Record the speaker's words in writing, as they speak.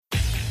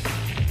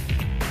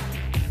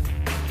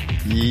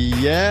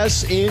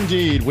Yes,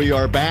 indeed. We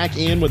are back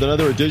in with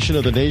another edition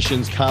of the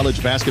nation's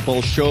college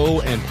basketball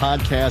show and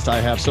podcast.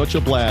 I have such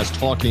a blast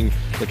talking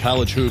the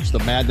college hoops, the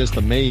madness,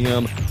 the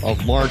mayhem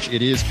of March.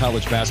 It is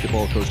college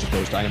basketball coast to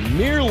coast. I am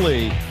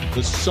merely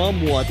the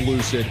somewhat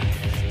lucid,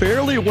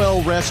 fairly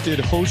well-rested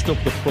host of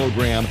the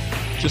program.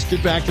 Just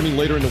get back to me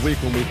later in the week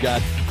when we've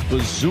got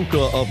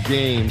bazooka of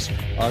games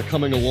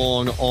coming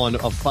along on a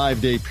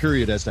 5-day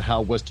period as to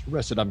how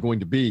rested I'm going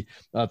to be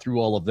through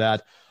all of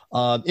that.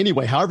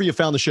 Anyway, however you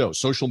found the show,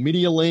 social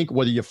media link,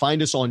 whether you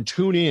find us on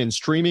TuneIn,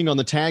 streaming on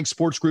the Tag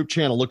Sports Group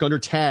channel, look under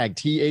Tag,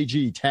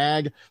 T-A-G,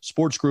 Tag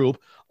Sports Group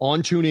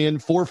on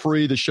TuneIn for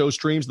free. The show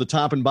streams the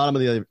top and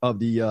bottom of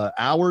the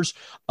hours.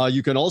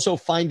 You can also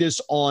find us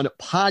on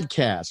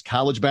podcast,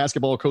 College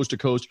Basketball Coast to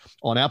Coast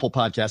on Apple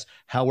Podcasts.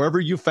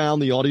 However you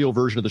found the audio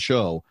version of the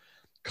show,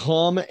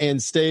 come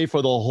and stay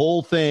for the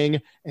whole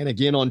thing. And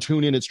again, on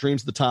TuneIn, it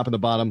streams the top and the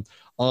bottom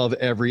of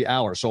every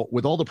hour. So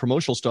with all the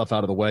promotional stuff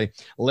out of the way,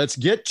 let's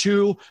get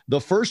to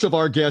the first of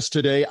our guests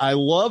today. I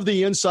love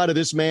the inside of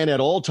this man at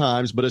all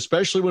times, but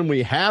especially when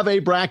we have a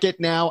bracket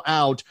now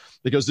out,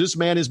 because this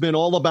man has been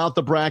all about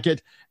the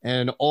bracket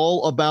and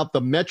all about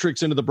the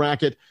metrics into the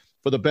bracket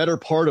for the better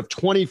part of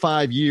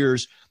 25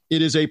 years.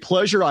 It is a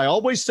pleasure. I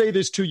always say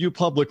this to you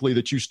publicly,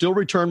 that you still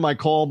return my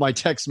call, my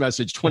text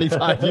message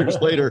 25 years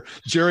later.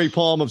 Jerry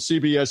Palm of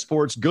CBS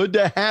Sports. Good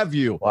to have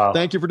you. Wow.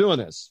 Thank you for doing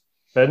this.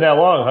 Been that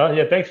long, huh?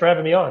 Yeah, thanks for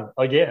having me on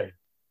again.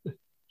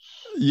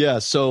 Yeah,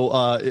 so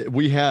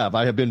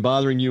I have been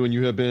bothering you and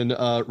you have been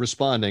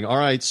responding. All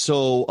right,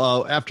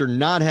 so after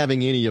not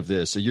having any of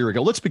this a year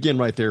ago, let's begin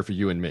right there for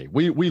you and me.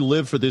 We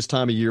live for this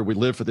time of year. We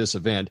live for this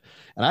event.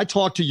 And I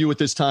talked to you at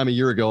this time a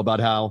year ago about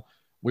how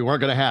we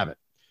weren't going to have it.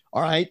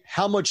 All right,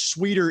 how much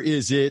sweeter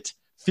is it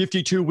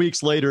 52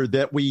 weeks later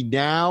that we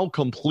now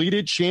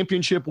completed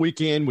championship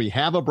weekend, we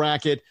have a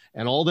bracket,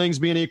 and all things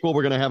being equal,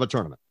 we're going to have a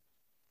tournament?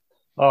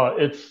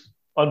 It's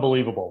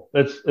unbelievable.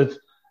 It's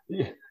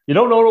you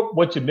don't know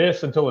what you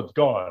miss until it's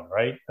gone,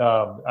 right?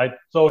 I'm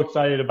so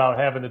excited about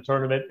having the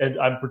tournament, and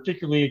I'm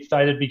particularly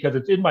excited because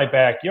it's in my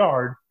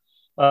backyard.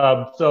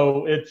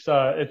 So it's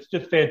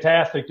just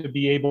fantastic to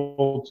be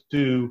able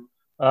to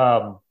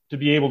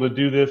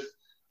do this.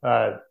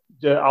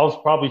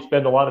 I'll probably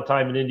spend a lot of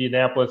time in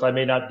Indianapolis. I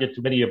may not get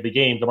to many of the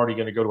games. I'm already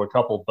going to go to a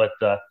couple, but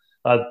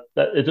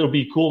it'll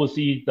be cool to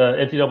see the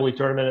NCAA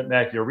tournament at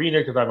Mackey Arena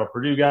because I'm a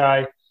Purdue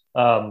guy.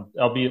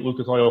 I'll be at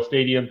Lucas Oil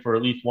Stadium for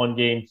at least one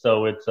game,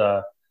 so it's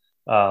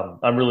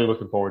I'm really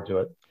looking forward to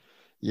it.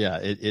 Yeah,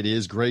 it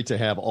is great to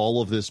have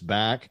all of this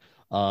back.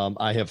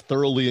 I have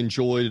thoroughly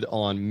enjoyed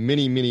on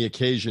many, many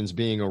occasions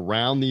being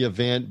around the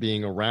event,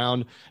 being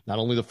around not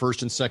only the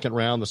first and second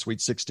round, the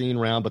Sweet 16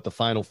 round, but the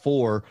Final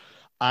Four.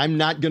 I'm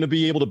not going to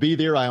be able to be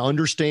there. I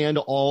understand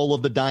all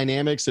of the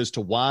dynamics as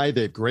to why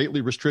they've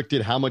greatly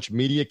restricted how much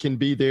media can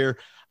be there.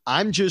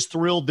 I'm just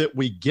thrilled that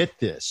we get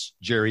this,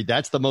 Jerry.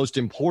 That's the most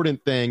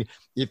important thing.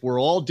 If we're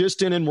all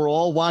distant and we're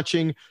all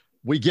watching,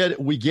 we get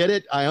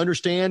it. I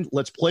understand.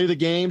 Let's play the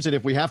games. And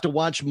if we have to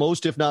watch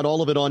most, if not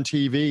all of it on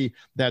TV,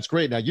 that's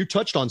great. Now, you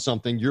touched on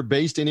something. You're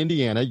based in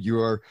Indiana.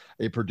 You're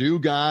a Purdue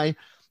guy.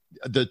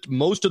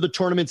 Most of the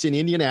tournaments in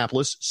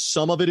Indianapolis,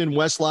 some of it in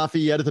West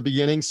Lafayette at the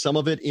beginning, some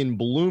of it in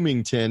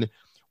Bloomington.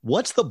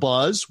 What's the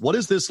buzz? What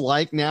is this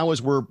like now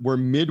as we're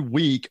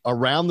midweek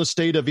around the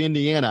state of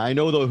Indiana? I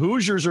know the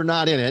Hoosiers are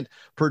not in it.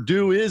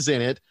 Purdue is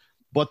in it,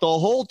 but the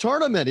whole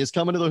tournament is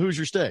coming to the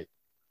Hoosier State.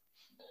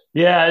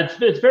 Yeah,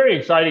 it's very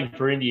exciting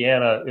for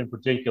Indiana in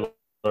particular.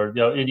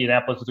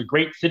 Indianapolis is a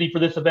great city for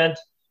this event.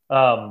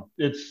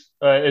 It's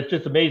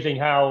just amazing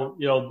how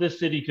this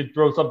city could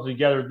throw something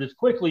together this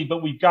quickly,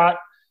 but we've got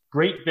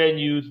great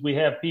venues. We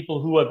have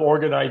people who have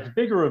organized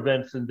bigger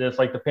events than this,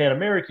 like the Pan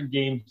American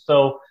Games.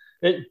 So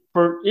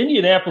for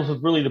Indianapolis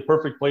is really the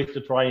perfect place to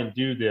try and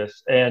do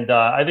this. And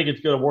I think it's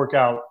going to work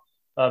out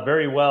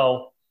very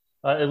well,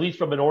 at least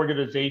from an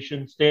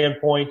organization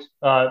standpoint.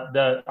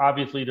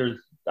 Obviously, there's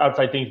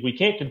outside things we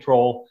can't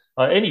control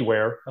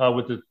anywhere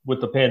with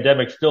the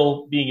pandemic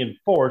still being in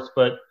force.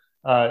 But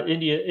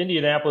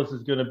Indianapolis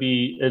is going to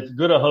be as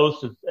good a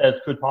host as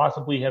could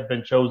possibly have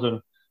been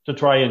chosen to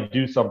try and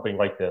do something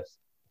like this.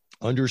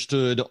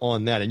 Understood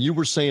on that. And you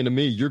were saying to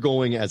me, you're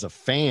going as a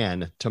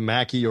fan to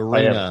Mackey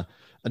Arena,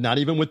 not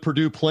even with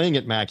Purdue playing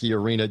at Mackey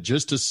Arena,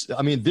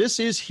 this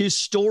is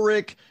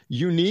historic,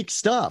 unique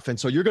stuff. And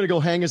so you're going to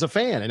go hang as a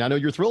fan. And I know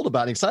you're thrilled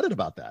about and excited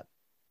about that.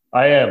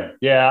 I am.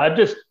 Yeah. I'm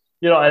just,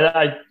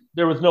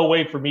 there was no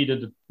way for me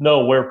to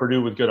know where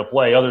Purdue was going to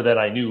play other than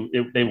I knew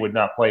they would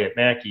not play at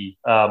Mackey.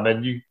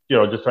 And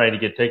just trying to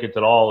get tickets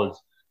at all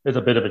is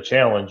a bit of a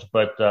challenge,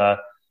 but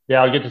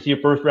I'll get to see a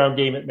first round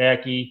game at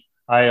Mackey.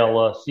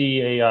 I'll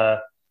get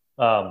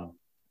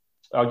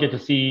to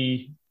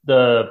see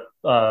the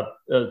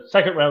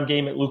second round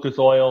game at Lucas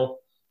Oil.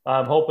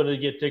 I'm hoping to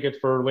get tickets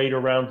for later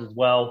rounds as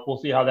well. We'll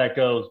see how that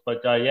goes.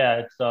 But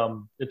trying.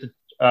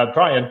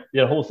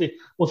 We'll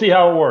see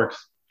how it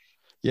works.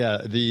 Yeah,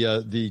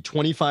 the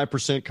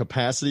 25%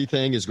 capacity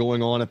thing is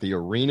going on at the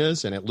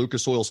arenas, and at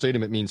Lucas Oil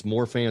Stadium, it means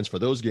more fans for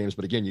those games.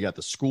 But again, you got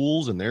the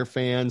schools and their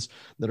fans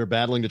that are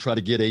battling to try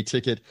to get a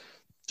ticket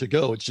to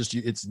go. It's just,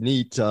 it's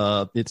neat.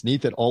 It's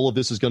neat that all of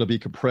this is going to be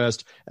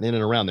compressed and in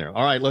and around there.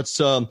 All right, let's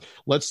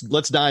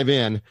dive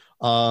in.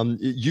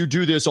 You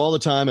do this all the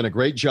time and a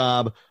great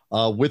job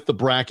with the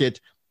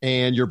bracket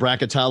and your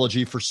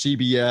bracketology for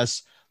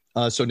CBS.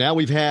 So now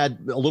we've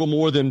had a little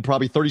more than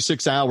probably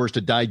 36 hours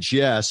to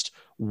digest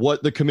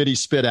what the committee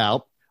spit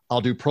out.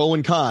 I'll do pro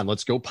and con.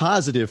 Let's go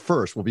positive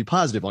first. We'll be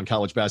positive on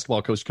college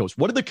basketball coast to coast.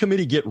 What did the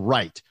committee get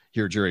right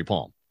here, Jerry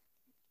Palm?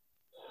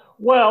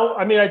 Well,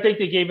 I mean, I think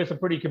they gave us a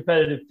pretty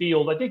competitive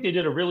field. I think they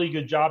did a really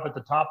good job at the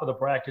top of the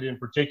bracket in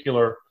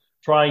particular,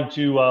 trying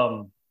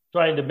to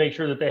make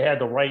sure that they had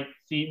the right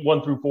seed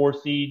 1 through 4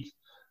 seeds.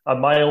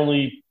 My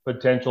only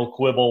potential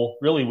quibble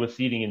really with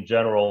seeding in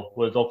general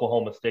was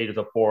Oklahoma State as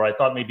a 4. I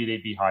thought maybe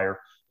they'd be higher,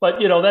 but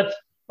that's,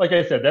 like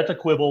I said, that's a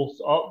quibble.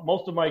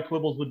 Most of my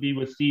quibbles would be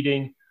with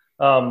seeding.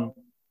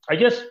 I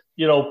guess,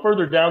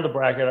 further down the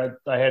bracket,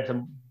 I had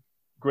some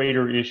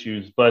greater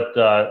issues, but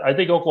I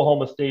think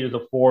Oklahoma State is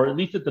a 4, at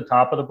least at the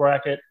top of the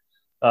bracket,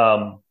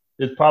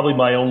 is probably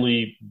my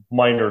only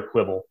minor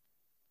quibble.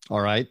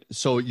 All right.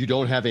 So you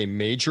don't have a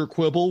major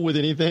quibble with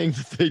anything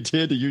that they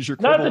did, to use your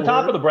quibble Not at the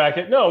top of the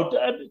bracket. No,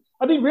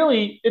 I mean,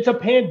 really, it's a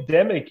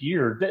pandemic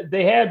year.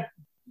 They had,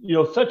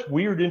 such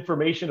weird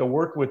information to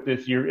work with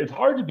this year. It's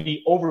hard to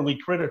be overly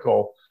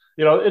critical.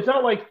 It's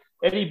not like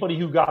anybody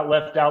who got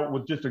left out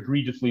was just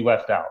egregiously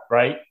left out,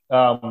 right?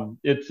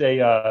 The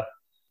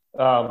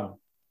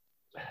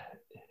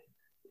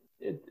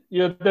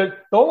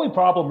only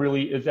problem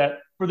really is that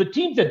for the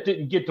teams that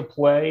didn't get to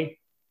play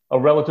a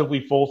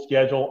relatively full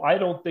schedule, I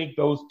don't think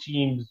those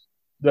teams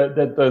that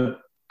the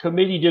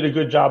committee did a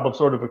good job of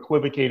sort of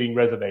equivocating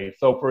resumes.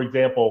 So, for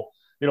example,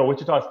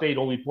 Wichita State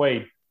only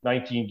played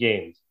 19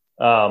 games.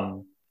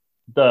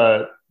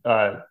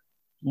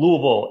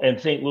 Louisville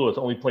and St. Louis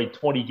only played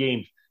 20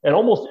 games, and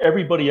almost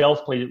everybody else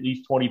played at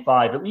least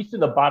 25, at least in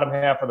the bottom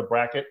half of the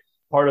bracket,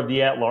 part of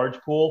the at-large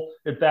pool.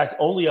 In fact,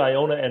 only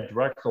Iona and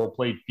Drexel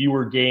played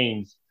fewer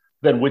games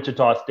than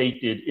Wichita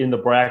State did in the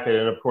bracket,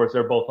 and of course,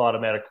 they're both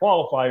automatic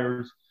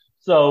qualifiers.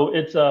 So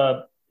it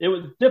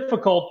was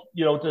difficult,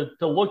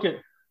 to look at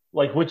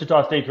like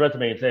Wichita State's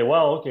resume and say,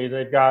 well, okay,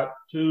 they've got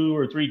 2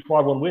 or 3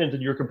 quad 1 wins,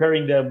 and you're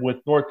comparing them with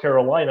North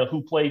Carolina,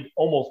 who played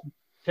almost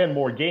 10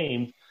 more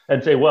games,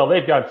 and say, well,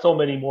 they've got so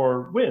many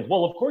more wins.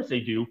 Well, of course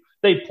they do.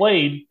 They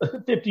played a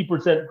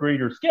 50%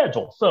 greater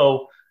schedule.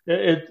 So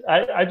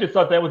I just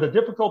thought that was a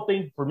difficult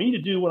thing for me to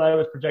do when I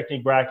was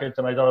projecting brackets,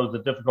 and I thought it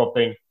was a difficult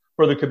thing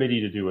for the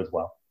committee to do as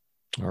well.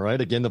 All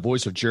right. Again, the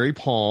voice of Jerry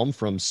Palm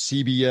from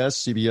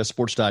CBS,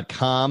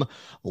 CBSSports.com.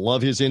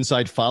 Love his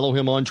insight. Follow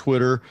him on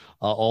Twitter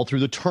all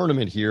through the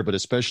tournament here, but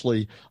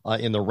especially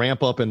in the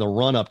ramp up and the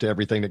run up to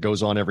everything that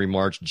goes on every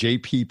March.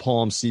 JP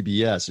Palm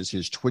CBS is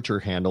his Twitter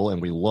handle,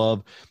 and we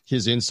love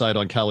his insight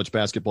on college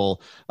basketball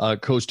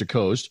coast to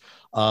coast.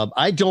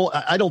 I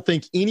don't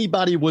think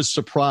anybody was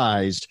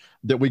surprised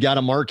that we got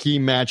a marquee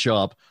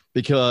matchup,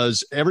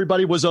 because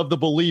everybody was of the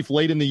belief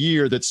late in the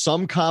year that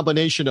some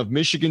combination of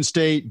Michigan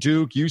State,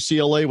 Duke,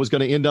 UCLA was going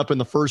to end up in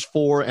the first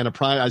 4 and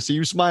I see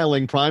you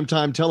smiling,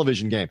 primetime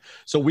television game.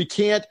 So we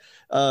can't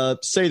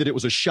say that it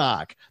was a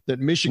shock that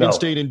Michigan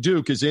State and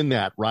Duke is in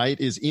that, right?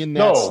 Is in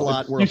that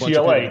slot where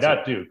UCLA,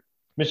 not Duke.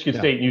 Michigan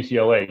State and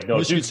UCLA. No,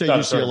 Michigan State,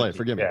 UCLA,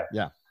 forgive me.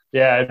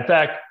 Yeah. In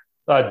fact,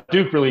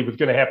 Duke really was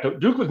going to have to –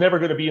 Duke was never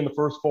going to be in the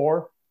first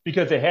 4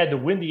 because they had to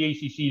win the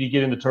ACC to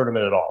get in the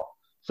tournament at all.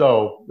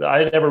 So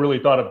I never really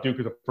thought of Duke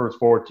as a first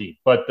 4 team.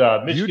 But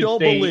Michigan you don't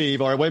State,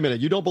 believe – all right, wait a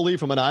minute. You don't believe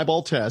from an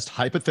eyeball test,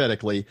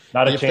 hypothetically,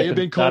 if they had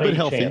been COVID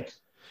healthy –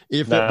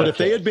 if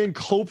they had been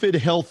COVID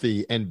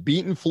healthy and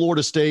beaten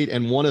Florida State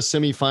and won a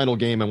semifinal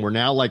game and were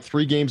now like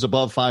 3 games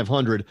above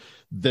 500,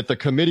 that the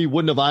committee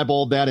wouldn't have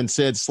eyeballed that and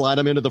said, slide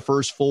them into the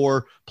first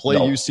 4, play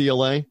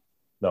UCLA?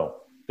 No,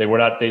 they were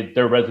not.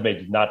 Their resume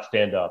did not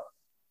stand up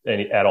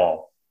at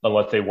all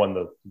unless they won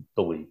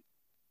the league.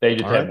 They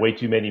just had way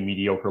too many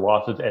mediocre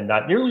losses and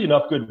not nearly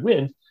enough good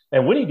wins.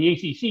 And winning the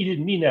ACC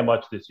didn't mean that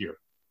much this year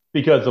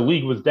because the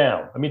league was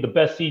down. I mean, the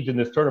best seeds in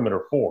this tournament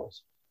are 4s.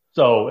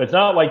 So it's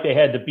not like they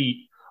had to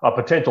beat a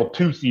potential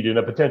 2 seed and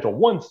a potential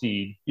 1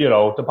 seed,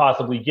 to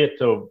possibly get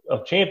to a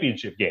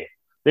championship game.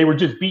 They were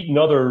just beating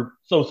other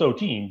so-so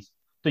teams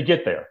to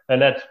get there.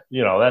 And that's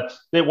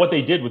what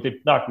they did was they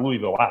knocked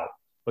Louisville out,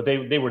 but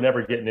they were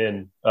never getting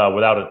in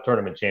without a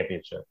tournament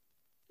championship.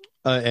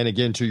 And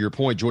again, to your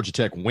point, Georgia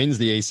Tech wins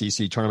the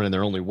ACC tournament, and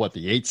they're only,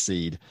 the 8th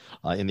seed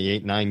in the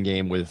 8-9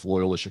 game with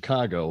Loyola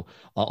Chicago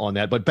on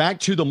that. But back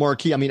to the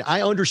marquee. I mean,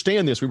 I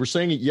understand this. We were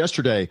saying it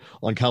yesterday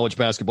on College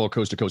Basketball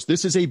Coast to Coast.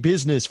 This is a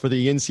business for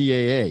the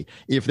NCAA.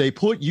 If they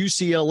put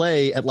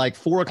UCLA at like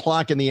 4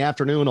 o'clock in the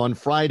afternoon on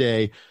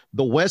Friday,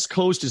 the West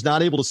Coast is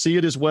not able to see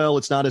it as well.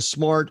 It's not as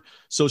smart.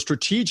 So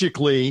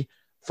strategically,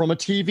 from a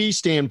TV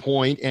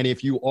standpoint, and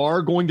if you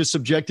are going to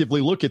subjectively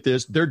look at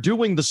this, they're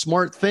doing the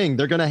smart thing.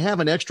 They're going to have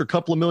an extra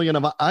couple of million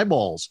of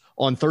eyeballs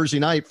on Thursday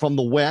night from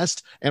the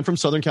West and from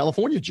Southern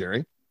California,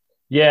 Jerry.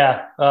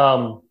 Yeah.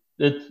 Well,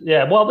 the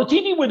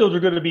TV windows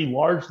are going to be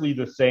largely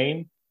the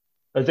same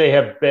as they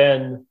have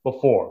been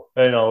before,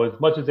 as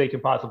much as they can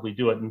possibly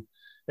do it.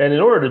 And in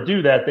order to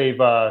do that, they've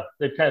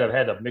kind of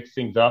had to mix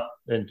things up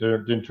in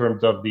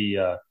terms of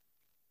the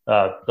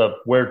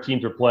where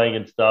teams are playing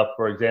and stuff.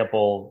 For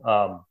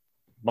example,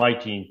 my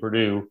team,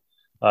 Purdue,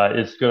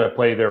 is going to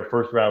play their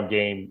first round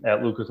game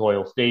at Lucas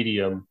Oil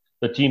Stadium.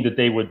 The team that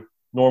they would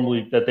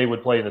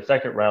play in the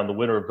second round, the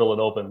winner of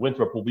Villanova and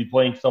Winthrop, will be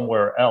playing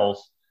somewhere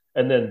else,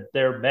 and then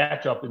their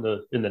matchup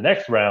in the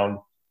next round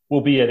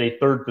will be at a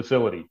third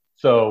facility.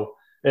 So,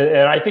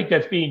 and I think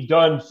that's being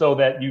done so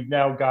that you've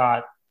now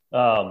got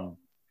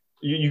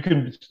you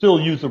can still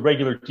use the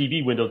regular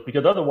TV windows,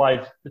 because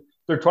otherwise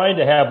they're trying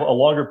to have a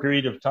longer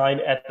period of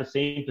time at the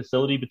same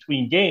facility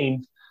between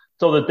games,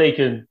 so that they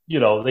can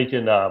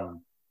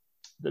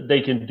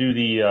do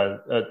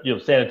the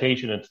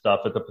sanitation and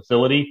stuff at the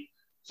facility.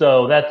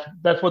 So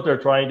that's what they're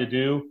trying to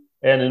do.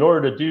 And in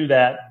order to do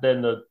that,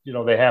 then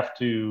they have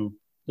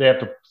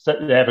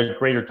a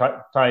greater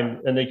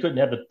time, and they couldn't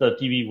have the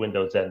TV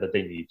windows then that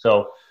they need.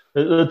 So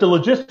it's a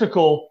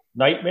logistical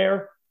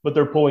nightmare, but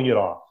they're pulling it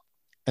off.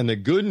 And the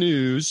good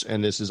news,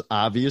 and this is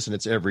obvious and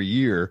it's every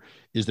year,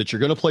 is that you're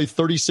going to play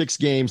 36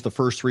 games the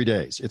first 3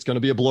 days. It's going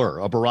to be a blur,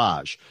 a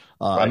barrage.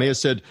 Right. I may have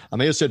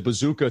said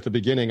bazooka at the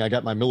beginning. I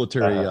got my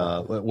military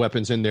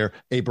weapons in there.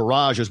 A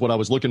barrage is what I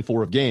was looking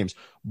for of games.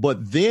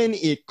 But then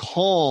it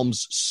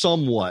calms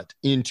somewhat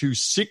into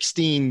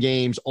 16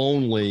 games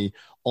only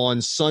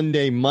on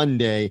Sunday,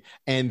 Monday,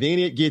 and then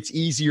it gets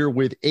easier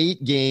with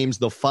 8 games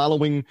the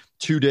following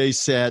 2-day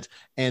set,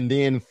 and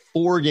then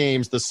 4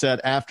 games the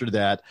set after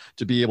that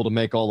to be able to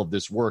make all of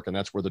this work. And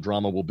that's where the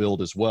drama will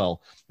build as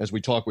well as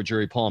we talk with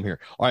Jerry Palm here.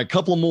 All right, a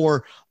couple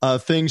more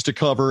things to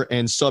cover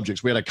and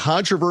subjects. We had a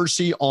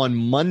controversy on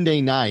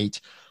Monday night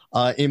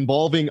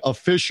involving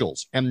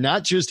officials, and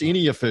not just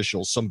any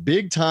officials, some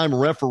big-time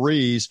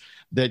referees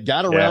that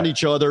got around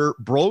each other,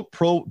 broke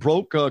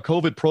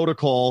COVID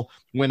protocol,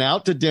 went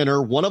out to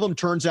dinner. One of them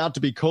turns out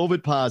to be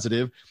COVID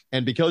positive,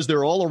 and because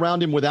they're all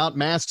around him without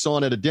masks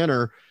on at a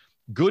dinner,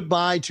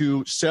 goodbye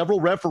to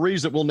several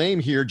referees that we'll name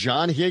here: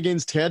 John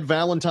Higgins, Ted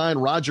Valentine,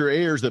 Roger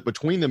Ayers, that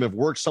between them have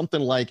worked something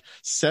like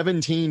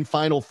 17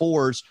 Final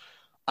Fours.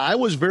 I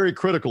was very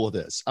critical of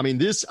this. I mean,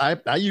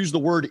 I use the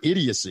word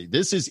idiocy.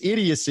 This is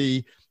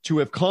idiocy to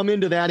have come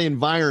into that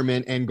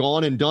environment and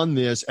gone and done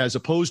this, as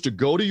opposed to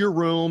go to your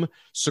room,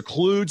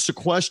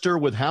 sequester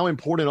with how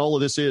important all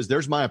of this is.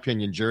 There's my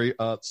opinion, Jerry.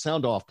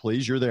 Sound off,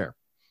 please. You're there.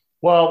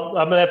 Well,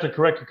 I'm going to have to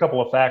correct a couple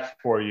of facts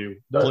for you.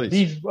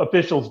 These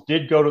officials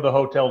did go to the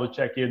hotel to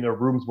check in. Their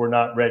rooms were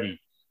not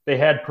ready. They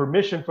had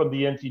permission from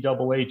the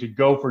NCAA to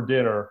go for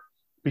dinner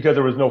because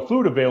there was no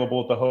food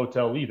available at the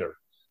hotel either.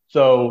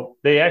 So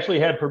they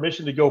actually had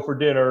permission to go for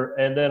dinner.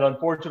 And then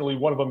unfortunately,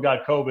 one of them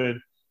got COVID.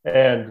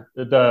 And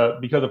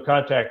because of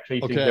contact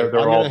tracing, they're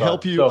all done.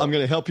 I'm going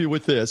to help you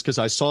with this, because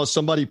I saw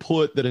somebody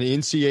put that an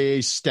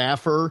NCAA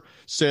staffer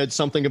said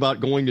something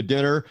about going to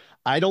dinner.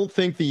 I don't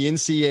think the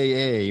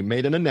NCAA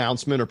made an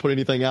announcement or put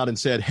anything out and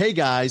said, hey,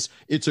 guys,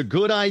 it's a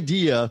good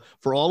idea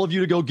for all of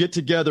you to go get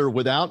together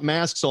without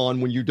masks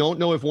on when you don't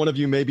know if one of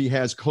you maybe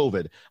has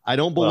COVID. I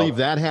don't believe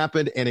that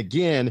happened. And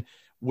again,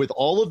 with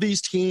all of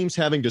these teams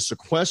having to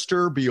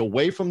sequester, be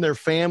away from their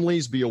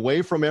families, be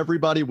away from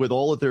everybody with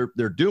all that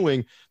they're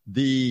doing,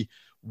 the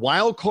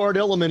wild card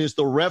element is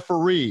the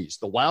referees.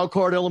 The wild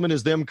card element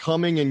is them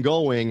coming and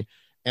going.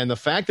 And the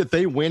fact that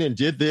they went and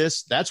did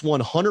this, that's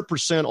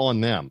 100%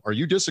 on them. Are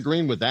you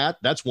disagreeing with that?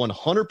 That's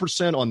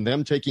 100% on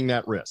them taking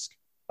that risk.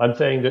 I'm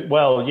saying that,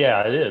 well,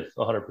 yeah, it is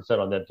 100%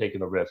 on them taking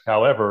the risk.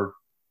 However,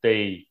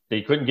 they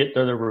couldn't get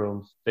to their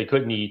rooms. They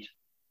couldn't eat,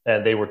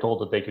 and they were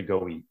told that they could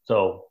go eat.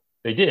 So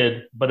they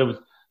did, but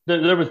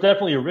there was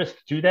definitely a risk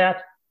to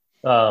that.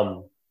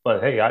 But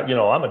hey, I'm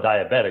a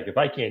diabetic. If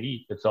I can't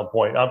eat at some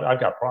point,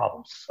 I've got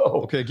problems. So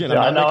okay, again,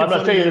 I'm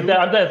not saying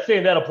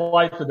that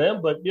applies to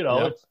them, but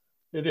it's.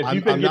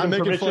 I'm not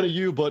making fun of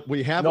you, but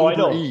we have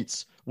Uber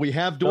Eats. We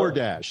have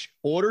DoorDash.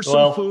 Order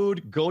some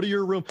food. Go to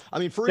your room. I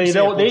mean, for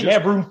example, they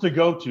have rooms to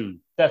go to.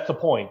 That's the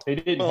point. They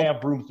didn't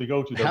have rooms to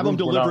go to. Have them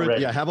deliver it.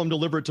 Yeah, have them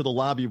deliver it to the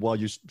lobby while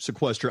you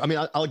sequester. I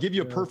mean, I'll give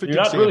you a perfect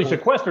example. You're not really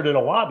sequestered in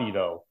a lobby,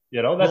 though.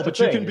 That's the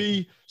thing. You can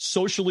be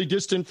socially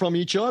distant from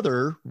each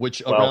other,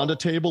 which around a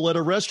table at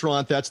a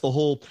restaurant, that's the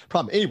whole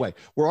problem. Anyway,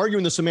 we're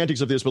arguing the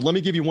semantics of this, but let me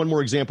give you one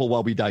more example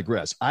while we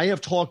digress. I have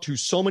talked to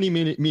so many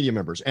media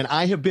members, and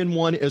I have been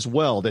one as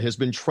well that has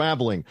been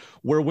traveling,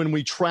 where when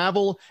we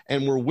travel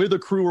and we're with a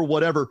crew or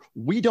whatever,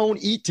 we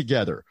don't eat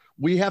together.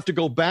 We have to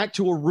go back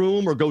to a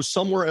room or go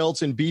somewhere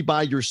else and be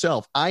by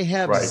yourself. I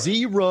have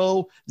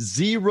zero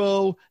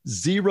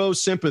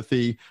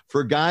sympathy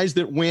for guys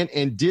that went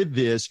and did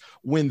this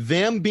when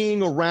them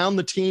being around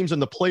the teams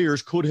and the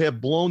players could have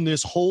blown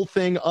this whole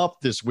thing up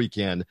this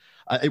weekend.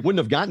 It wouldn't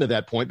have gotten to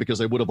that point because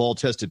they would have all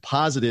tested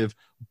positive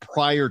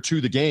prior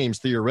to the games,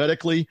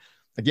 theoretically.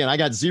 Again, I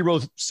got zero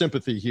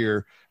sympathy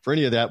here for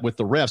any of that with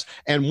the refs.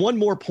 And one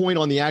more point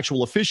on the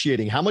actual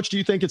officiating. How much do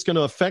you think it's going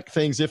to affect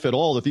things, if at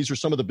all, that these are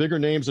some of the bigger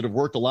names that have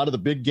worked a lot of the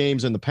big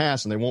games in the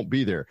past and they won't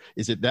be there?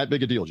 Is it that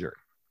big a deal, Jerry?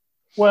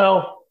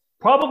 Well,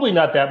 probably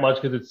not that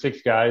much because it's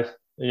 6 guys.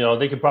 They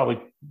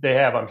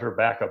have, I'm sure,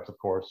 backups, of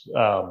course.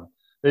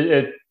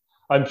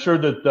 I'm sure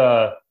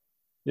that,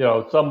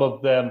 some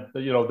of them,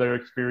 their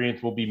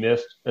experience will be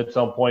missed at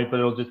some point, but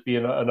it'll just be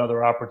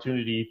another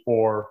opportunity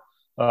for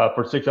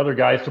 6 other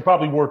guys to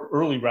probably work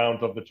early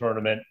rounds of the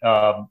tournament.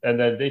 And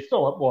then they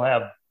still will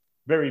have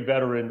very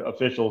veteran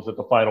officials at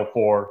the Final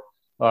Four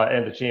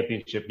and the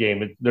championship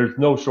game. There's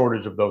no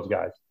shortage of those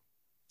guys.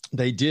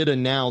 They did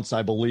announce,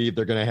 I believe,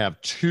 they're going to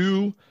have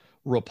 2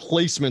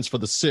 replacements for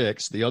the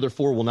 6. The other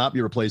 4 will not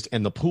be replaced,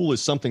 and the pool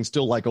is something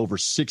still like over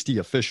 60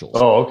 officials.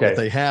 Oh, okay. That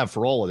they have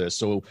for all of this.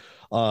 So,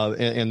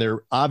 and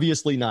they're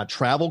obviously not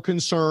travel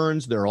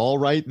concerns. They're all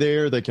right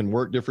there. They can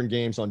work different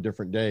games on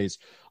different days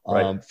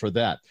for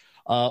that.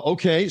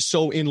 Okay,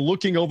 so in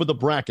looking over the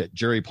bracket,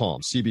 Jerry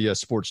Palm,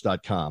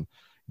 CBSSports.com,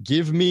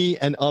 give me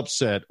an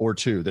upset or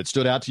 2 that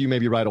stood out to you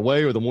maybe right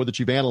away, or the more that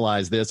you've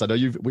analyzed this. I know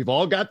we've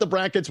all got the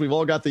brackets. We've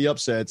all got the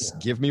upsets. Yeah.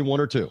 Give me 1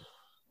 or 2.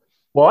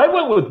 Well, I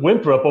went with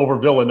Winthrop over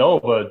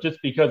Villanova just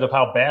because of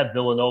how bad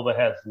Villanova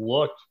has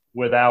looked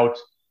without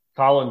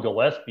Colin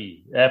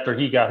Gillespie after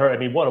he got hurt. I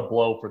mean, what a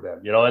blow for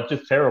them. It's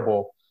just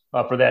terrible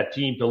for that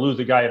team to lose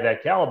a guy of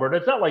that caliber. And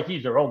it's not like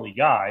he's their only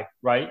guy,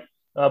 right?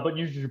 But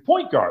you're your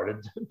point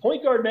guard, and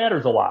point guard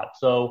matters a lot.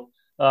 So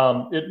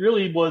it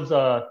really was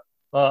a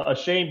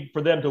shame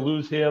for them to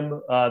lose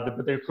him,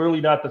 but they're clearly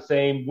not the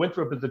same.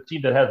 Winthrop is a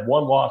team that has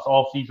 1 loss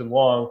all season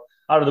long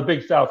out of the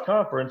Big South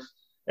Conference.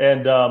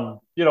 And, so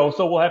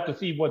we'll have to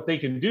see what they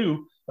can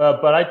do.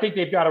 But I think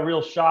they've got a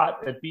real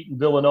shot at beating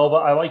Villanova.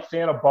 I like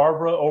Santa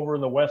Barbara over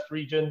in the West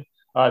region,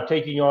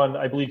 taking on,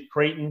 I believe,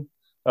 Creighton,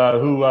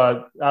 who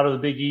out of the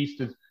Big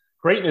East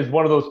Creighton is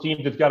one of those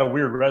teams that's got a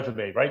weird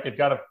resume, right? They've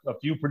got a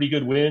few pretty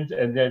good wins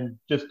and then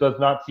just does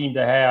not seem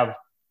to have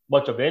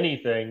much of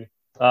anything.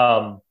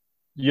 I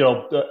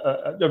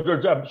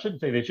shouldn't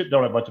say they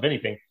don't have much of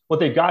anything. What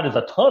they've got is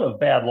a ton of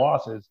bad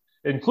losses,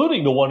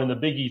 including the one in the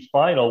Big East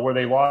final where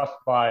they lost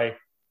by,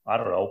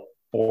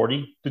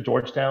 40 to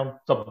Georgetown,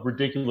 some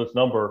ridiculous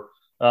number.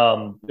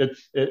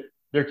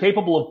 They're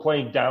capable of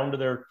playing down to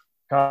their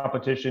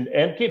competition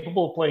and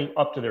capable of playing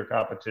up to their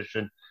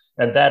competition.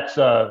 And that's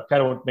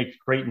kind of what makes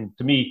Creighton,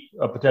 to me,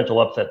 a potential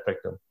upset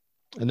victim.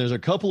 And there's a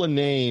couple of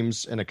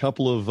names and a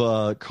couple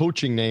of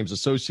coaching names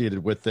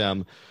associated with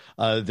them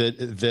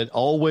that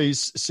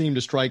always seem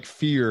to strike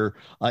fear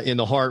in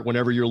the heart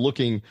whenever you're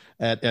looking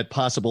at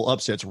possible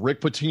upsets.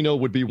 Rick Pitino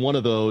would be one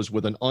of those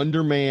with an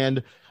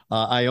undermanned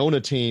Iona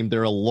team.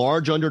 They're a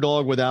large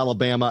underdog with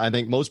Alabama. I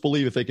think most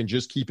believe if they can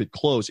just keep it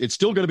close, it's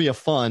still going to be a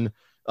fun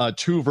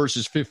 2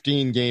 versus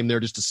 15 game there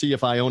just to see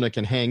if Iona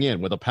can hang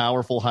in with a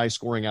powerful,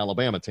 high-scoring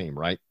Alabama team,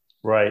 right?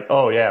 Right.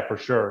 Oh, yeah, for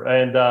sure.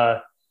 And,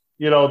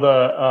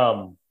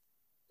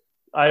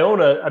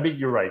 Iona, I mean,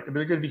 you're right.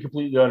 They're going to be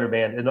completely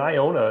undermanned. And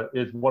Iona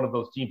is one of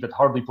those teams that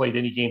hardly played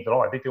any games at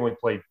all. I think they only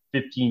played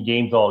 15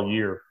 games all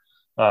year.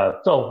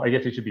 So I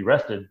guess they should be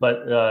rested.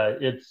 But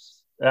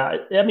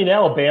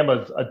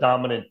Alabama's a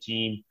dominant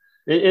team.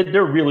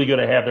 They're really going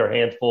to have their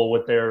hands full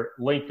with their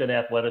length and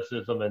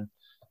athleticism. And,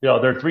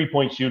 their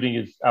 3-point shooting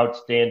is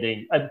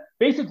outstanding. And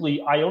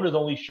basically, Iona's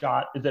only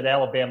shot is that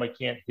Alabama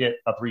can't hit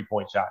a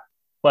 3-point shot.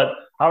 But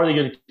how are they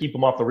going to keep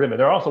them off the rim? And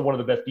they're also one of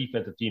the best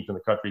defensive teams in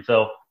the country.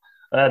 So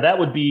that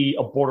would be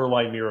a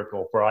borderline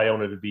miracle for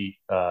Iona to beat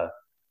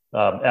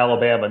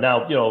Alabama.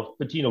 Now,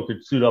 Pitino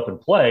could suit up and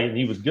play, and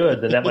he was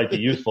good, then that might be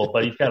useful,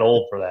 but he's kind of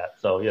old for that.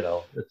 So,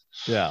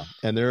 Yeah,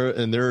 and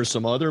there are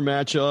some other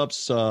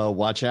matchups.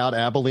 Watch out,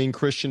 Abilene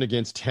Christian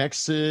against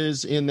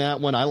Texas in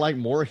that one. I like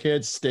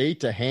Morehead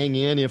State to hang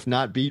in, if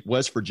not beat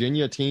West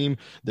Virginia, a team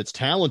that's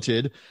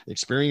talented,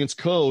 experienced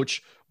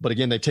coach. But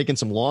again, they've taken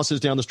some losses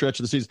down the stretch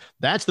of the season.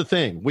 That's the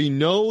thing. We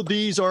know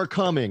these are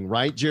coming,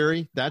 right,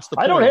 Jerry? That's the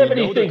point. I don't have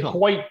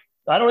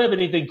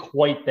anything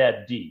quite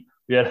that deep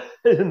yet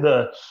in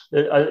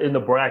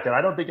the bracket.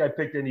 I don't think I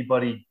picked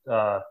anybody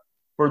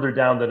further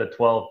down than a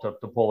 12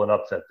 to pull an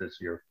upset this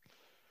year.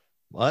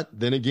 But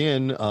then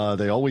again,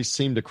 they always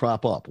seem to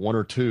crop up, 1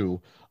 or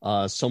 2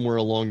 somewhere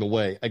along the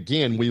way.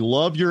 Again, we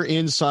love your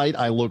insight.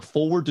 I look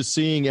forward to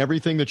seeing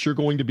everything that you're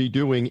going to be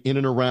doing in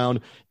and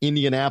around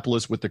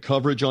Indianapolis with the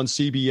coverage on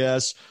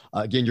CBS.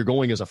 Again, you're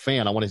going as a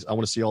fan. I want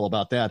to see all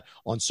about that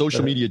on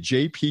social media.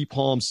 JP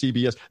Palm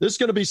CBS. This is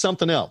going to be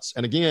something else.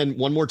 And again,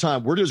 one more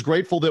time, we're just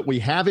grateful that we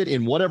have it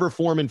in whatever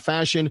form and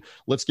fashion.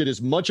 Let's get as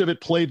much of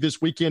it played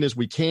this weekend as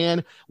we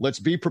can. Let's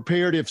be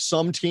prepared if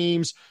some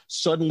teams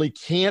suddenly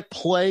can't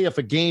play. If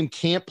a game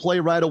can't play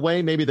right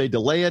away, maybe they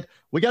delay it.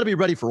 We got to be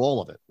ready for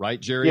all of it, right,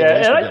 Jerry?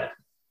 Yeah,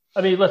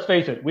 I mean, let's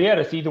face it. We had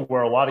a season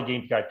where a lot of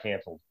games got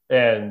canceled,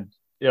 and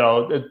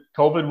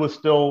COVID was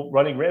still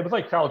running. It was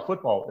like college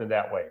football in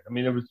that way. I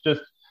mean, there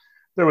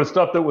was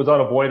stuff that was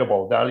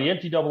unavoidable. Now, the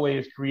NCAA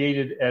has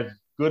created as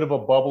good of a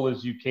bubble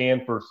as you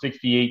can for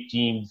 68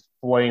 teams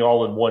playing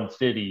all in one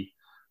city.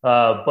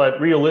 But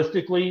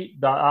realistically,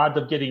 the odds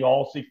of getting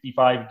all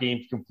 65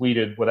 games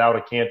completed without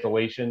a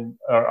cancellation,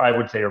 I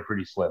would say, are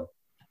pretty slim.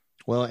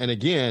 Well, and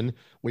again,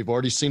 we've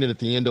already seen it at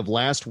the end of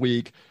last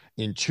week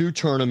in two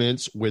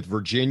tournaments with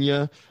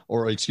Virginia,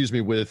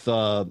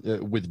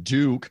 with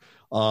Duke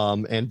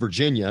and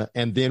Virginia,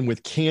 and then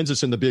with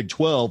Kansas in the Big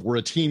 12, where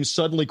a team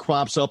suddenly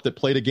crops up that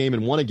played a game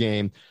and won a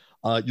game.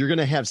 You're going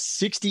to have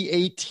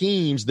 68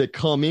 teams that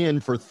come in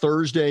for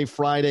Thursday,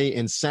 Friday,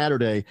 and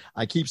Saturday.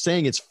 I keep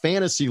saying it's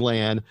fantasy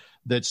land,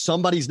 that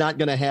somebody's not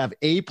going to have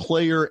a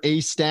player, a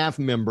staff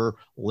member.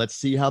 Let's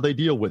see how they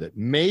deal with it.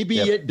 Maybe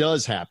it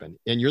does happen,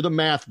 and you're the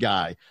math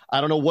guy.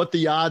 I don't know what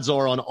the odds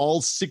are on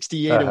all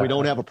 68, and we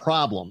don't have a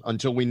problem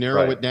until we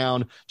narrow it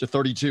down to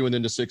 32 and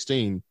then to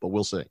 16, but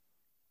we'll see.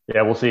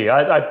 Yeah, we'll see.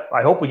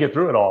 I hope we get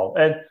through it all.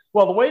 And,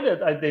 well, the way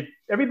that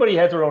everybody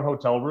has their own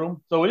hotel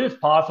room, so it is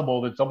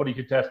possible that somebody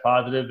could test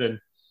positive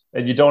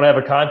and you don't have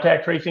a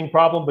contact tracing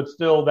problem, but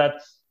still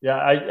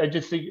I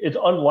just think it's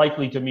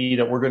unlikely to me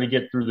that we're going to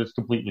get through this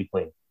completely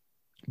clean.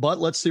 But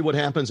let's see what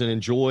happens and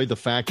enjoy the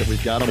fact that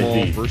we've got them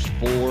all, first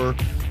four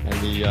and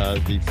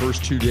the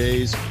first 2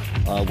 days,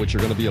 which are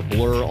going to be a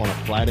blur on a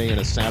Friday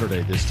and a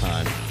Saturday this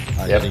time,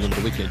 heading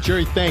into the weekend.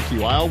 Jerry, thank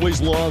you. I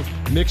always love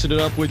mixing it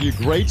up with you.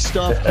 Great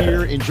stuff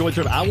here. Enjoy it.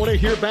 I want to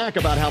hear back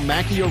about how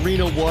Mackey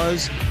Arena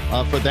was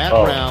for that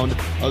round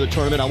of the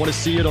tournament. I want to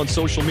see it on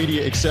social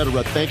media,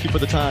 etc. Thank you for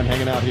the time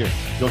hanging out here.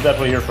 You'll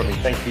definitely hear from me.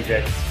 Thanks,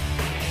 DJ.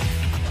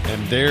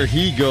 And there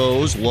he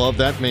goes. Love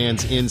that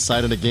man's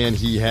insight. And again,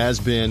 he has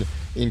been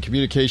in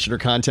communication or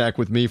contact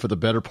with me for the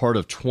better part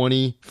of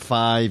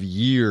 25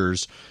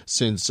 years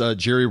since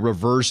Jerry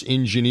reverse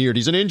engineered.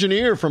 He's an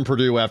engineer from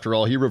Purdue, after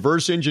all. He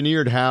reverse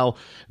engineered how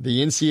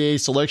the NCAA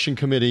selection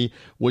committee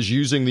was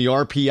using the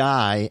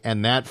RPI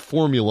and that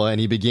formula, and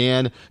he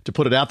began to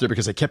put it out there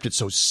because they kept it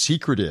so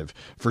secretive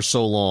for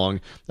so long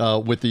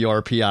with the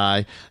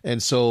RPI.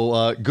 And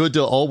so good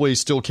to always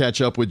still catch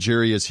up with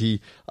Jerry as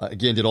he,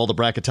 again, did all the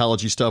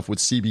bracketology stuff with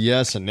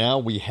CBS, and now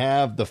we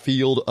have the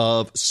field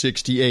of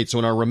 68. So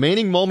in our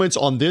remaining moments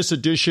on this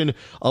edition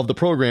of the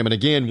program, and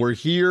again, we're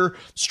here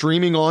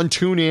streaming on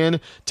TuneIn,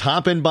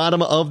 top and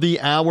bottom of the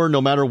hour, no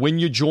matter when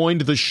you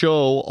joined the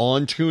show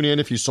on TuneIn.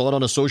 If you saw it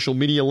on a social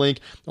media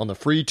link on the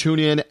free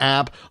TuneIn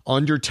app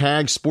under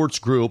Tag Sports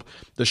Group,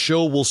 the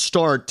show will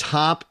start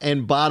top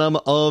and bottom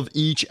of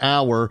each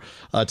hour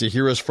to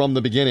hear us from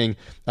the beginning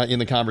in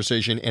the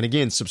conversation. And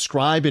again,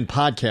 subscribe in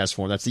podcast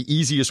form. That's the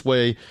easiest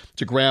way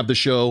to grab the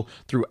show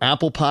through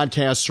Apple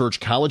Podcasts. Search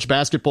College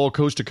Basketball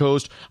Coast to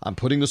Coast. I'm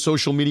putting the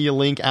social media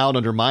link out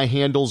under my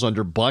handles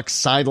under Bucks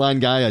Sideline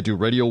Guy. I do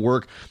radio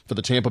work for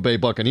the Tampa Bay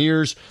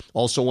Buccaneers.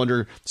 Also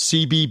under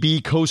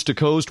CBB Coast to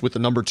Coast with the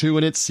number 2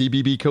 in it,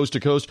 CBB Coast to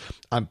Coast.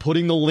 I'm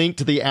putting the link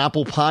to the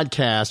Apple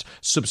Podcast.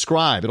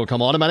 Subscribe. It'll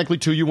come automatically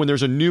to you when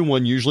there's a new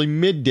one, usually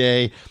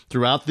midday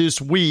throughout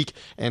this week,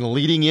 and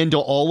leading into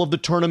all of the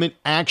tournament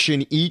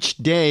action each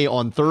day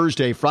on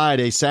Thursday,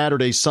 Friday,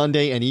 Saturday,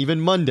 Sunday, and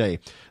even Monday.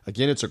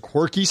 Again, it's a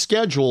quirky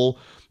schedule,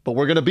 but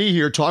we're going to be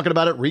here talking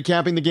about it,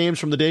 recapping the games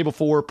from the day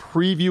before,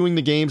 previewing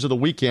the games of the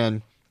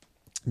weekend.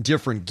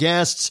 Different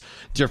guests,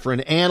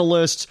 different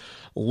analysts.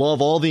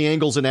 Love all the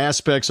angles and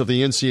aspects of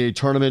the NCAA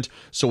tournament.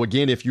 So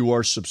again, if you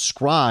are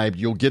subscribed,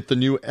 you'll get the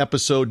new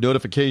episode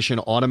notification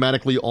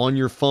automatically on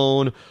your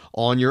phone,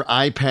 on your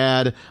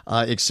iPad,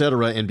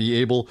 etc., and be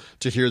able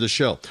to hear the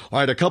show. All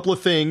right, a couple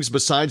of things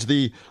besides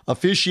the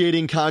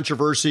officiating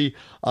controversy.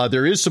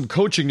 There is some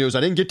coaching news.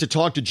 I didn't get to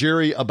talk to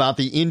Jerry about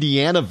the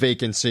Indiana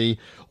vacancy,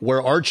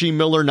 where Archie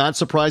Miller, not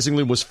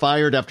surprisingly, was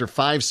fired after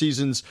 5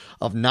 seasons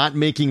of not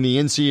making the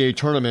NCAA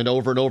tournament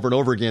over and over and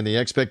over again. The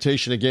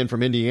expectation again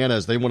from Indiana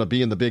is they want to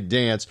be in the big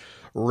dance.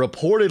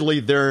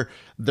 Reportedly,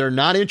 they're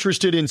not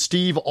interested in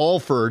Steve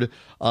Alford,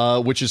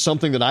 which is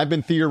something that I've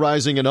been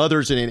theorizing and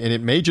others, and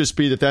it may just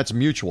be that that's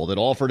mutual, that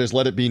Alford has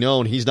let it be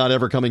known he's not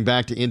ever coming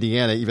back to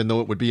Indiana, even though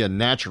it would be a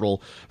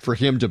natural for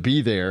him to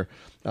be there.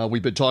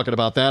 We've been talking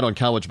about that on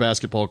College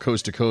Basketball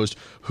Coast to Coast.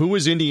 Who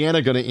is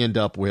Indiana going to end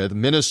up with?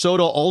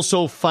 Minnesota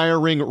also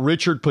firing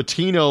Richard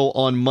Pitino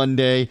on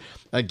Monday.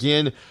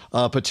 Again,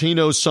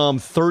 Pitino some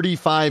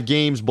 35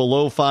 games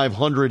below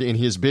 500 in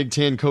his Big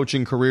Ten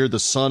coaching career, the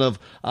son of,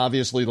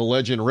 obviously, the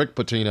legend Rick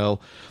Pitino.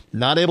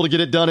 Not able to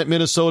get it done at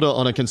Minnesota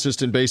on a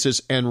consistent basis.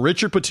 And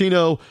Richard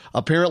Pitino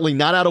apparently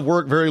not out of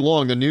work very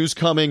long. The news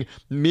coming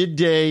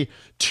midday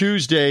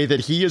Tuesday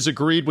that he has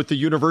agreed with the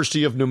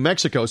University of New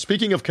Mexico.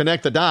 Speaking of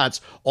connect the dots,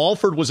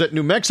 Alford was at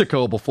New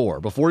Mexico before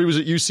he was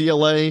at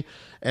UCLA,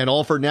 and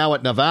Alford now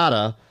at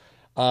Nevada.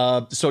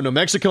 So New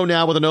Mexico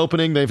now with an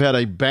opening. They've had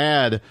a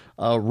bad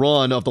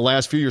run of the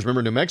last few years.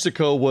 Remember, New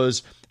Mexico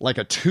was like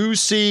a 2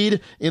 seed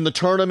in the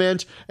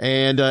tournament,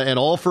 and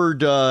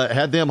Alford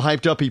had them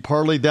hyped up. He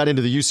parlayed that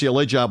into the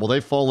UCLA job. Well,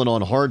 they've fallen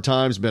on hard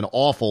times, been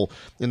awful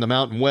in the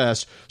Mountain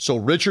West. So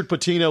Richard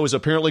Pitino is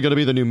apparently going to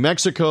be the New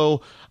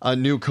Mexico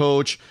new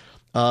coach.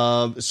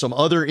 Some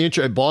other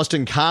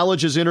Boston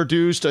College has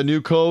introduced a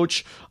new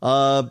coach.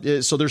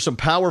 So there's some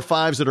Power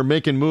Fives that are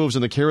making moves,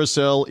 and the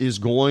carousel is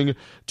going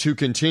to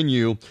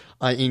continue,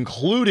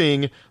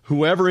 including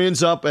whoever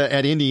ends up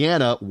at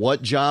Indiana.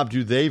 What job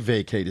do they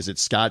vacate? Is it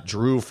Scott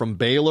Drew from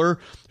Baylor,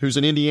 who's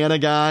an Indiana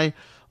guy?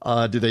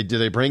 Do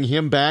they bring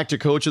him back to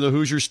coach of the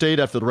Hoosier State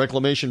after the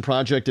reclamation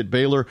project at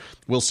Baylor?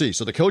 We'll see.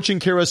 So the coaching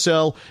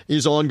carousel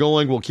is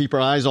ongoing. We'll keep our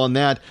eyes on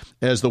that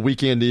as the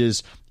weekend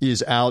is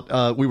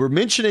out. We were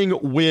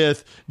mentioning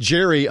with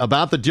Jerry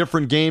about the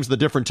different games, the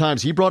different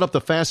times. He brought up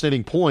the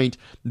fascinating point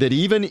that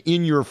even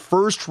in your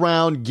first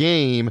round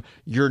game,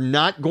 you're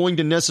not going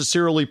to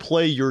necessarily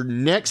play your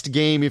next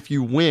game if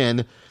you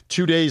win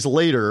 2 days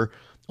later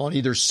on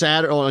either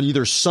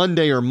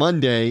Sunday or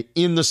Monday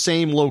in the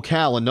same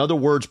locale. In other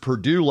words,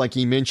 Purdue, like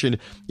he mentioned,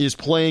 is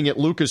playing at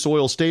Lucas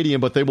Oil Stadium,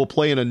 but they will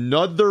play in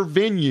another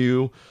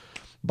venue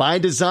by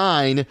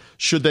design.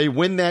 Should they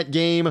win that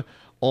game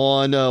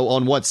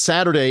on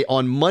Saturday?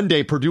 On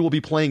Monday, Purdue will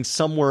be playing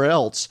somewhere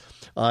else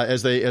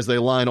as they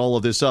line all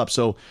of this up.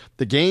 So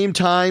the game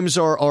times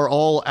are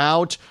all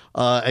out.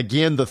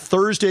 Again, the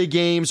Thursday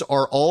games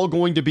are all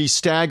going to be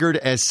staggered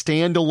as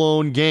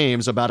standalone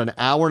games, about an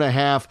hour and a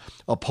half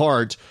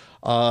apart,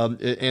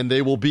 and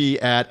they will be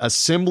at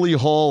Assembly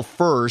Hall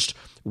first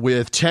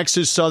with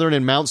Texas Southern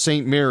and Mount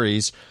St.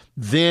 Mary's,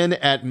 then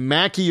at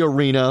Mackey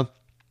Arena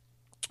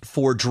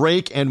for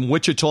Drake and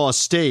Wichita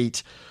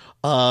State.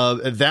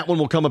 That one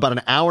will come about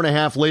an hour and a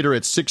half later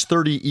at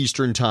 6:30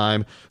 Eastern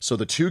time. So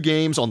the two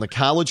games on the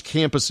college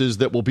campuses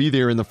that will be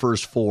there in the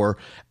first four.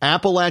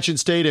 Appalachian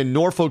State and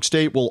Norfolk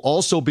State will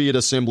also be at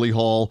Assembly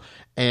Hall,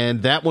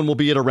 and that one will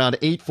be at around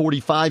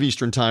 8:45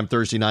 Eastern time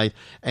Thursday night.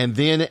 And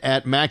then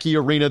at Mackey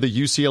Arena, the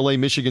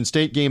UCLA-Michigan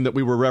State game that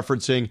we were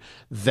referencing,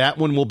 that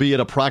one will be at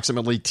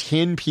approximately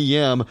 10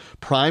 p.m.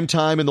 prime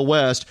time in the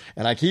West.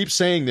 And I keep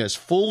saying this,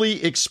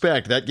 fully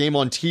expect that game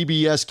on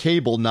TBS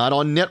cable, not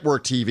on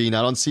network TV,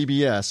 not on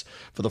CBS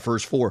for the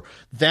first four.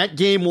 That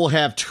game will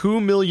have 2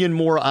 million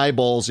more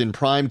eyeballs in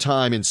prime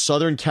time in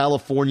Southern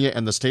California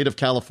and the state of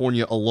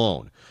California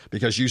alone,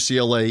 because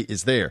UCLA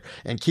is there.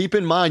 And keep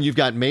in mind, you've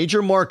got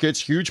major markets,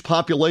 huge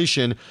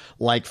population,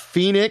 like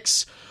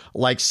Phoenix,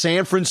 like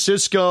San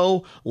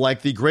Francisco,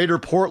 like the greater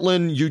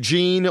Portland,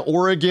 Eugene,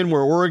 Oregon,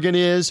 where Oregon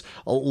is,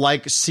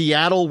 like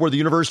Seattle, where the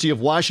University of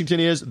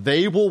Washington is.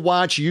 They will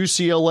watch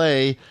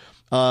UCLA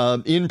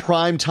in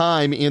prime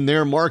time in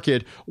their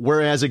market.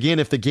 Whereas, again,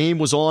 if the game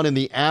was on in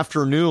the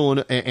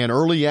afternoon and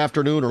early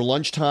afternoon or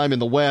lunchtime in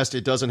the West,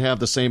 it doesn't have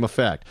the same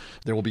effect.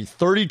 There will be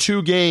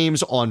 32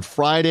 games on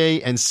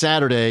Friday and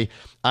Saturday,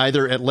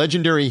 either at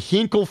legendary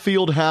Hinkle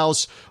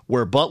Fieldhouse,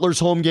 where Butler's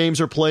home games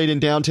are played in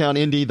downtown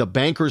Indy. The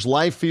Bankers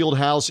Life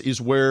Fieldhouse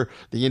is where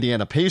the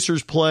Indiana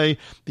Pacers play.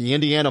 The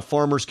Indiana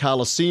Farmers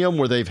Coliseum,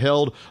 where they've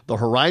held the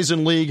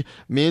Horizon League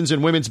men's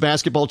and women's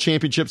basketball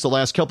championships the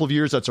last couple of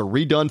years. That's a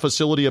redone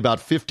facility about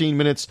 15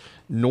 minutes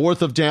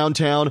north of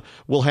downtown.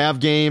 Will have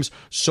games.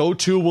 So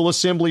too will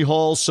Assembly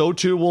Hall. So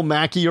too will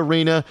Mackey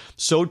Arena.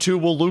 So too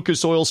will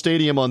Lucas Oil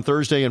Stadium on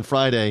Thursday and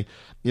Friday.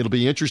 It'll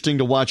be interesting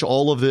to watch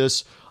all of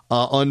this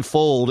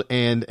unfold.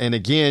 And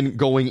again,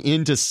 going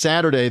into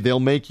Saturday, they'll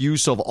make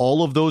use of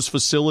all of those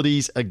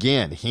facilities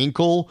again.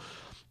 Hinkle,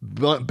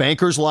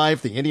 Bankers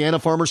Life, the Indiana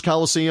Farmers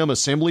Coliseum,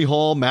 Assembly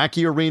Hall,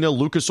 Mackey Arena,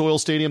 Lucas Oil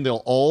Stadium.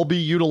 They'll all be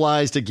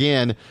utilized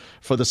again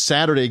for the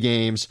Saturday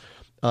games,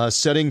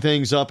 setting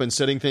things up and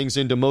setting things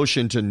into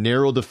motion to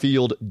narrow the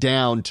field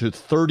down to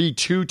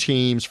 32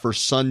 teams for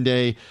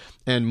Sunday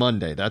and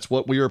Monday. That's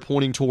what we are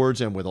pointing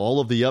towards. And with all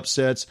of the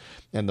upsets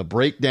and the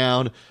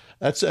breakdown,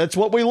 that's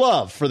what we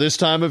love for this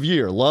time of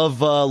year.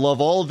 Love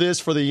all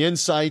this for the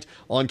insight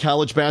on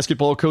college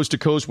basketball coast to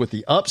coast with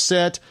the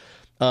upset.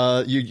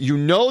 You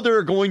know there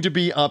are going to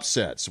be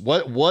upsets.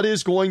 What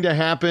is going to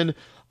happen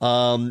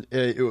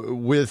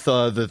with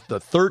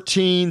the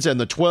 13s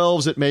and the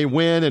 12s that may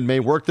win and may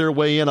work their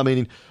way in? I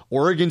mean,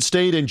 Oregon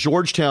State and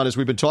Georgetown, as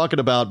we've been talking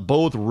about,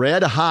 both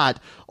red hot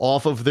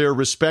off of their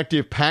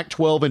respective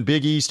Pac-12 and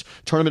Big East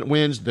tournament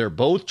wins. They're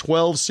both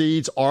 12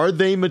 seeds. Are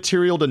they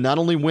material to not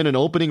only win an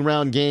opening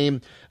round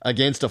game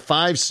against a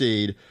 5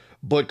 seed,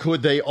 but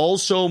could they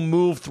also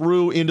move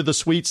through into the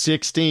Sweet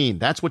 16?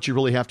 That's what you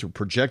really have to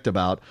project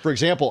about. For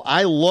example,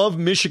 I love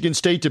Michigan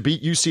State to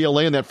beat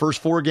UCLA in that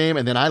first 4 game,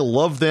 and then I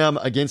love them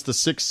against the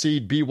 6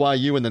 seed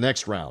BYU in the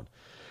next round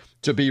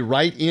to be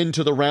right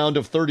into the round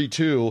of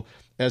 32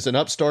 as an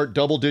upstart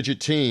double-digit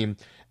team.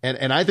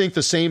 And I think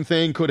the same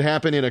thing could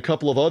happen in a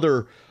couple of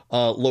other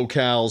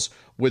locales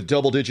with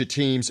double-digit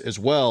teams as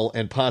well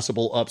and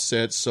possible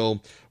upsets.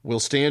 So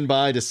we'll stand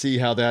by to see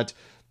how that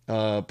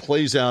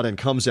plays out and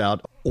comes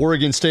out.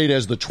 Oregon State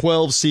as the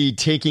 12 seed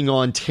taking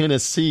on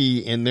Tennessee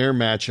in their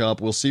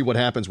matchup. We'll see what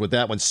happens with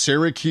that one.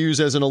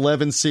 Syracuse as an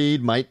 11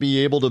 seed might be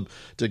able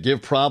to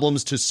give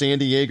problems to San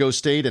Diego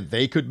State, and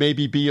they could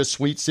maybe be a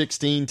Sweet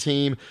 16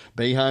 team.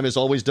 Boeheim has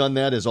always done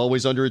that, has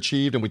always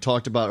underachieved, and we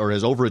talked about, or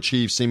has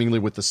overachieved seemingly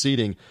with the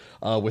seeding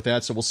with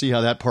that. So we'll see how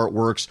that part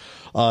works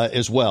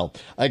as well.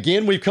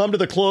 Again, we've come to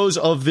the close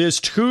of this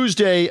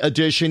Tuesday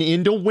edition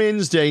into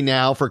Wednesday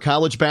now for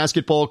college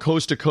basketball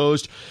coast to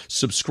coast.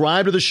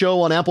 Subscribe to the show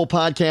on Apple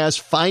Podcasts.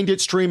 Find it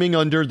streaming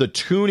under the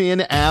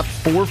TuneIn app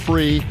for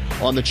free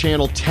on the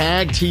channel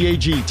TAG,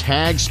 T-A-G,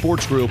 TAG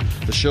Sports Group.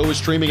 The show is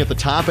streaming at the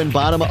top and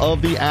bottom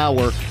of the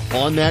hour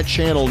on that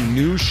channel.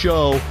 New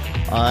show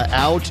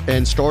out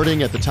and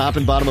starting at the top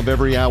and bottom of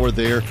every hour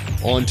there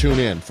on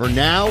TuneIn. For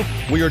now,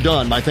 we are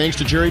done. My thanks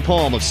to Jerry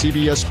Palm of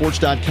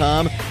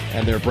CBSSports.com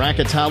and their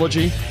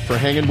bracketology for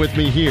hanging with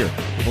me here.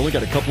 We've only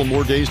got a couple of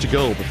more days to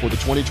go before the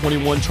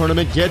 2021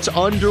 tournament gets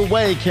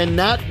underway.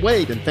 Cannot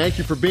wait. And thank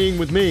you for being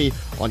with me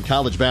on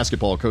College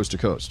Basketball Coast to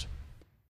Coast.